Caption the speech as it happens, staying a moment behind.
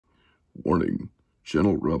Warning: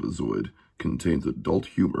 Channel Robozoid contains adult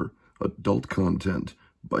humor, adult content,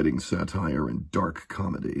 biting satire, and dark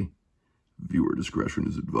comedy. Viewer discretion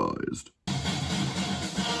is advised.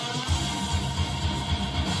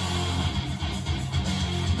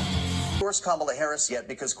 Endorse Kamala Harris yet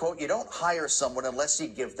because, quote, you don't hire someone unless you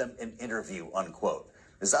give them an interview, unquote.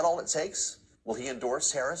 Is that all it takes? Will he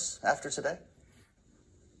endorse Harris after today?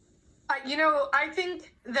 I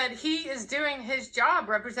think that he is doing his job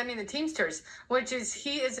representing the Teamsters, which is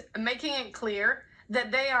he is making it clear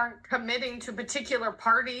that they aren't committing to a particular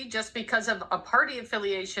party just because of a party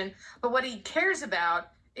affiliation. But what he cares about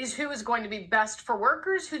is who is going to be best for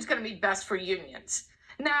workers, who's going to be best for unions.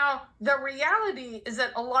 Now, the reality is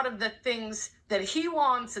that a lot of the things that he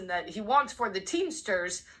wants and that he wants for the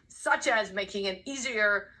Teamsters, such as making it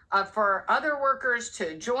easier for other workers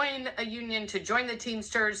to join a union, to join the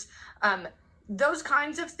Teamsters, those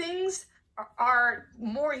kinds of things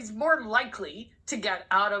he's more likely to get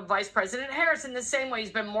out of Vice President Harris in the same way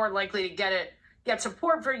he's been more likely to get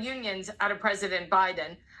support for unions out of President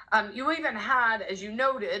Biden. You even had, as you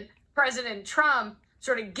noted, President Trump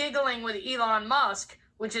sort of giggling with Elon Musk,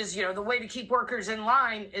 which is, the way to keep workers in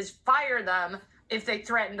line is fire them if they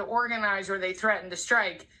threaten to organize or they threaten to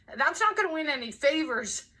strike. That's not going to win any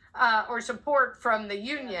favors or support from the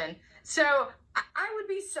union. So I would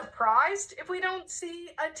be surprised if we don't see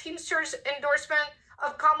a Teamsters endorsement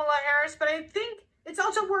of Kamala Harris, but I think it's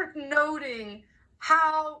also worth noting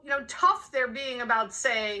how, tough they're being about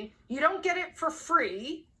saying, you don't get it for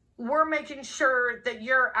free. We're making sure that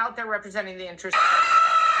you're out there representing the interests.